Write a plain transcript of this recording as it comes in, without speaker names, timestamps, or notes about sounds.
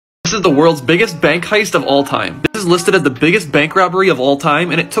This is the world's biggest bank heist of all time. This is listed as the biggest bank robbery of all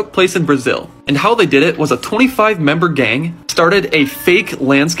time, and it took place in Brazil. And how they did it was a 25-member gang started a fake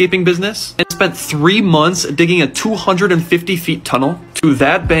landscaping business and spent 3 months digging a 250 feet tunnel to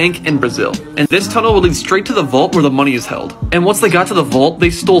that bank in Brazil. And this tunnel will lead straight to the vault where the money is held. And once they got to the vault, they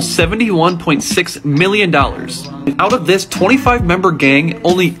stole $71.6 million. And out of this 25-member gang,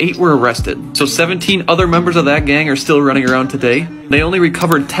 only 8 were arrested. So 17 other members of that gang are still running around today. They only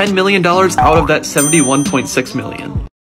recovered $10 million out of that $71.6 million.